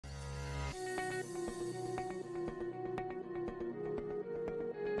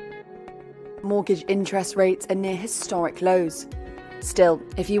Mortgage interest rates are near historic lows. Still,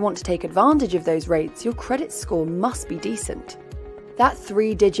 if you want to take advantage of those rates, your credit score must be decent. That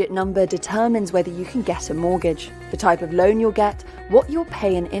 3-digit number determines whether you can get a mortgage, the type of loan you'll get, what you'll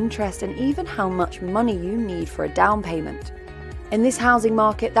pay in interest, and even how much money you need for a down payment. In this housing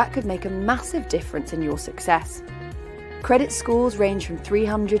market, that could make a massive difference in your success. Credit scores range from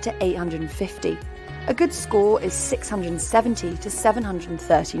 300 to 850. A good score is 670 to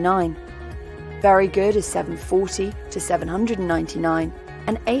 739. Very good is 740 to 799,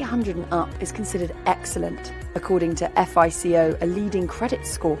 and 800 and up is considered excellent, according to FICO, a leading credit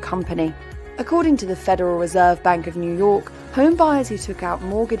score company. According to the Federal Reserve Bank of New York, home buyers who took out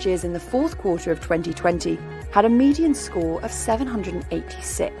mortgages in the fourth quarter of 2020 had a median score of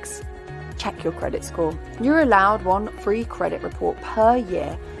 786. Check your credit score. You're allowed one free credit report per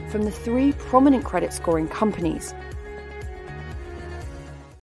year from the 3 prominent credit scoring companies: